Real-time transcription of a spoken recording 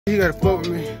You gotta fuck with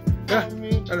me. Yeah,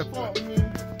 you gotta fuck with me.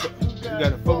 You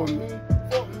gotta fuck with me.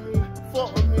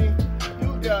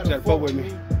 You gotta fuck with me.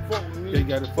 Yeah, you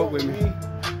gotta fuck with me.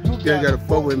 Yeah, you gotta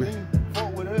fuck with me.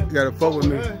 You gotta fuck with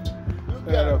me.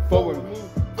 You gotta fuck with me.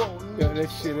 Yeah, that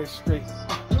shit is straight.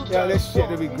 Yeah, that shit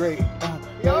will be great.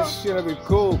 Yeah, that shit'll be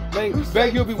cool. Like,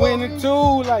 you'll be winning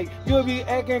too. Like, you'll be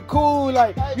acting cool.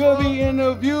 Like, you'll be in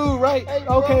the view, right?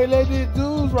 Okay, let the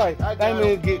dudes right. That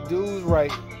means get dudes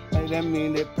right. Like, that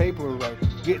mean that paper right.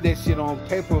 Get that shit on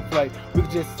paper flight. We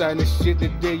can just sign this shit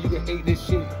today. You can hate this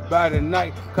shit by the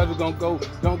night. Cause we're gonna go,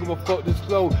 don't give a fuck this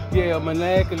flow. Yeah,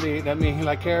 maniacally. I mean,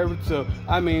 like character.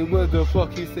 I mean, what the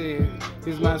fuck he said?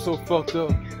 His mind so fucked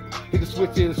up. He can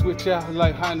switch in and switch out.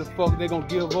 Like, how in the fuck they gonna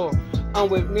give up? I'm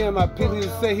with me and my people.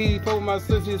 Say he fuck with my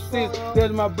sister, his sis.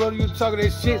 That's my brother, you talking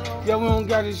that shit. Yeah, we don't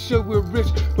got this shit, we're rich.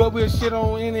 But we'll shit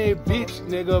on any bitch.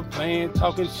 Nigga playing,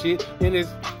 talking shit. And it's,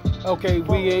 okay,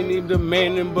 we ain't even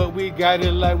demanding, but we got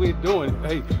it like we're doing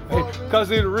it. Hey,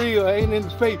 cause it's real, ain't in the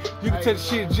fake. You can take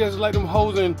shit just like them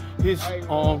hoes in his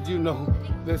arms, you know.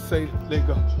 Let's say, let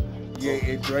go. Yeah,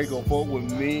 if Drake gon' fuck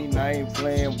with me, and I ain't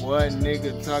playing, boy,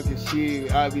 nigga talking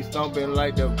shit. I be stomping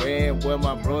like the band, where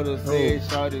my brother said,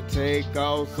 shot to take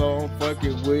off, so I'm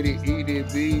fucking with it, eat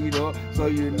it, beat up, so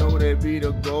you know that be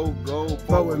the go,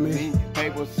 fuck with me.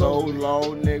 Paper so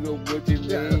long, nigga, what you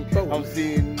mean? I'm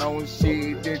sitting on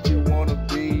shit that you wanna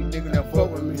be, nigga, now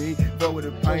fuck with me. Fuck with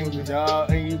the paint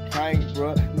job, and you can't,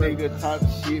 bruh. Nigga talk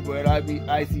shit, but I be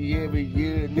icy every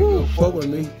year, nigga, fuck with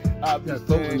me. I be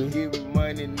still giving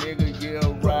money, nigga,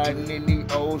 yeah, riding in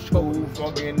the old school,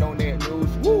 fucking on that new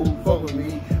school, fuck with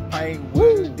me. I ain't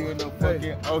with it in the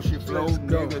fucking ocean flow,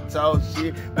 nigga talk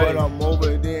shit, but I'm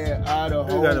over there out of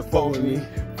home. You gotta fuck with me.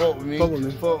 Fuck with me, fuck with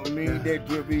me, fuck with me, that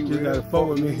drip be real. You gotta fuck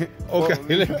with me.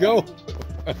 Okay, let's go.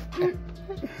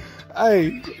 Hey,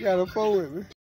 you gotta fuck with me.